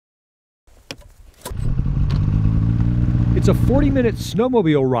It's a 40-minute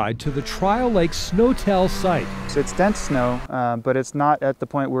snowmobile ride to the Trial Lake Snowtell site. So it's dense snow, but it's not at the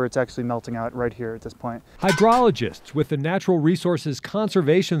point where it's actually melting out right here at this point. Hydrologists with the Natural Resources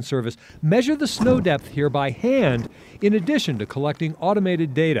Conservation Service measure the snow depth here by hand in addition to collecting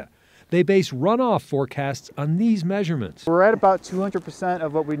automated data. They base runoff forecasts on these measurements. We're at about 200%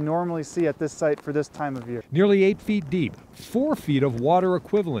 of what we normally see at this site for this time of year. Nearly 8 feet deep, 4 feet of water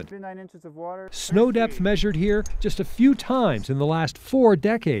equivalent. 9 inches of water. Snow depth measured here just a few times in the last 4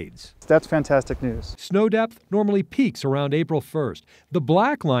 decades. That's fantastic news. Snow depth normally peaks around April 1st. The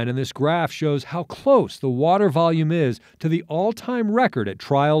black line in this graph shows how close the water volume is to the all-time record at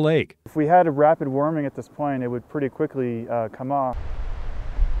Trial Lake. If we had a rapid warming at this point, it would pretty quickly come off.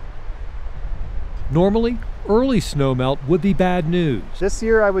 Normally, early snowmelt would be bad news. This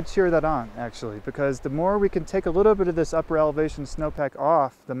year I would cheer that on, actually, because the more we can take a little bit of this upper elevation snowpack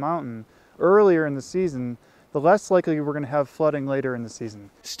off the mountain earlier in the season, the less likely we're going to have flooding later in the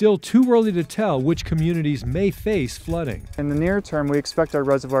season. Still too early to tell which communities may face flooding. In the near term, we expect our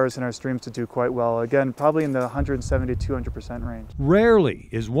reservoirs and our streams to do quite well. Again, probably in the 170–200% range. Rarely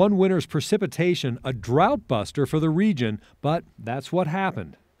is one winter's precipitation a drought buster for the region, but that's what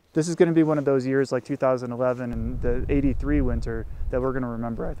happened. This is going to be one of those years like 2011 and the '83 winter that we're going to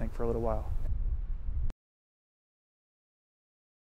remember, I think, for a little while.